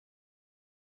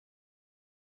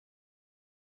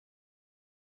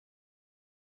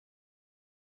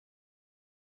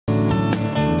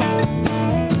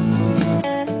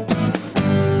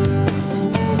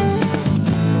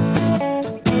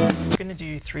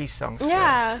three songs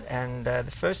Yeah. for us. And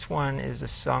the first one is a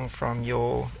song from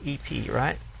your EP,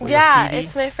 right? Or Yeah, your CD?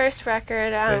 it's my first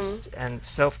record. First and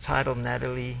self-titled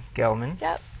Natalie Gelman.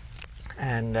 Yep.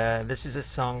 And this is a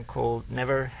song called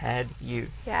Never Had You.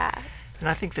 Yeah. And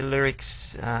I think the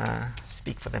lyrics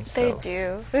speak for themselves. They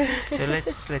do. So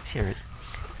let's hear it.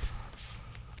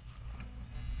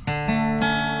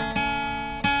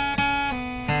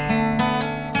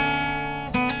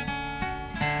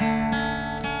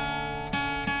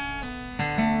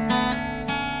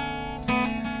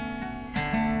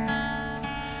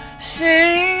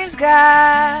 She's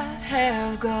got hair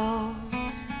of gold,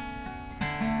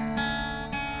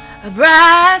 a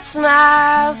bright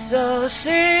smile, so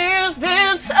she's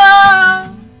been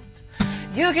told.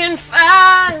 You can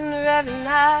find her every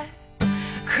night,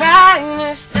 crying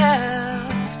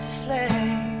herself to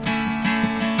sleep.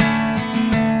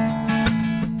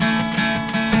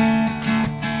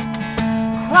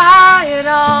 Quiet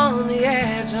on the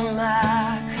edge of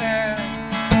my curve,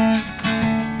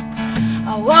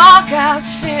 I walk out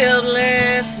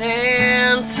shieldless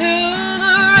into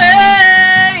the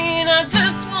rain. I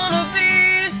just want to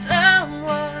be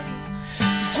someone,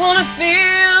 just want to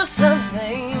feel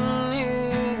something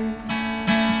new.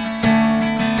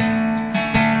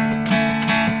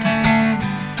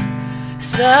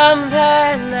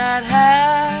 Something that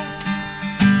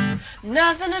has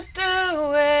nothing to do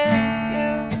with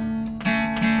you.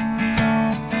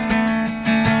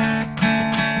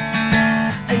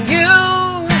 And you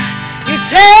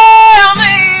tear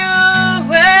me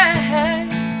away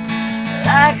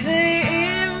like the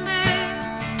evening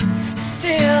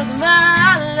steals my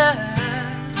love.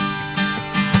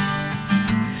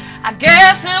 I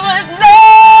guess it was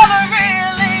never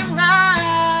really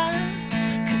mine,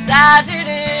 'cause I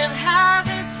didn't have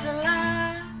it till I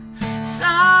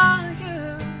saw you.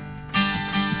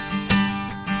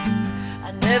 I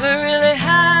never really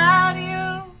had you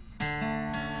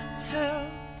too.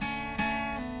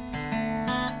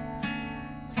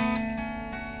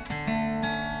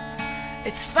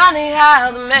 It's funny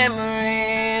how the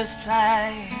memories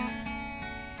play,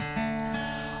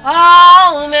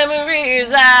 all the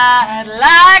memories I'd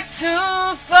like to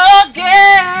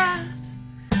forget.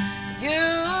 You,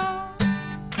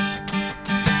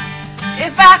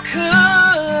 if I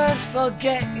could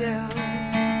forget you,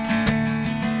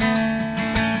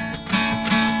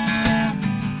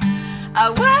 I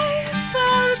wait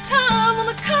for the time when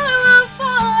the color will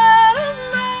fall out of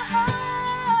my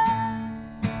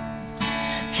eyes.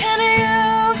 Can you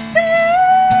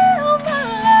feel my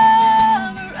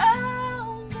love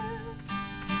around you?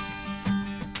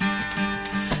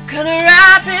 Gonna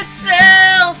wrap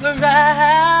itself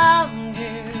around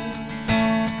you.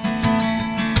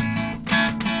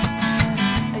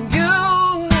 And you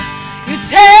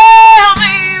tear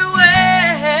me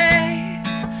away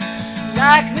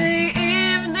like the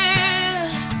evening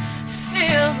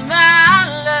steals my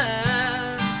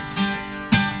love.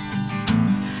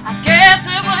 I guess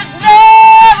it was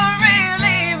never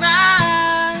really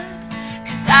mine,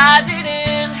 'cause I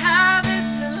didn't have it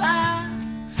till I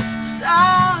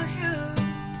saw you.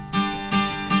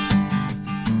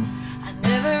 I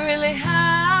never really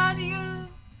had you.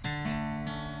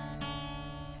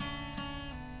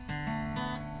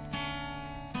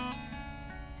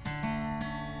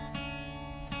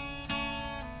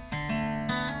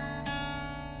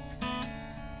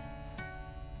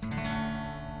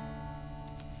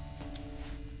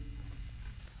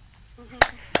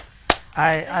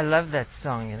 I love that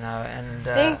song, you know, and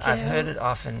Thank I've you. heard it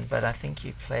often, but I think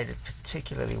you played it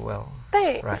particularly well.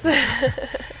 Thanks. Right.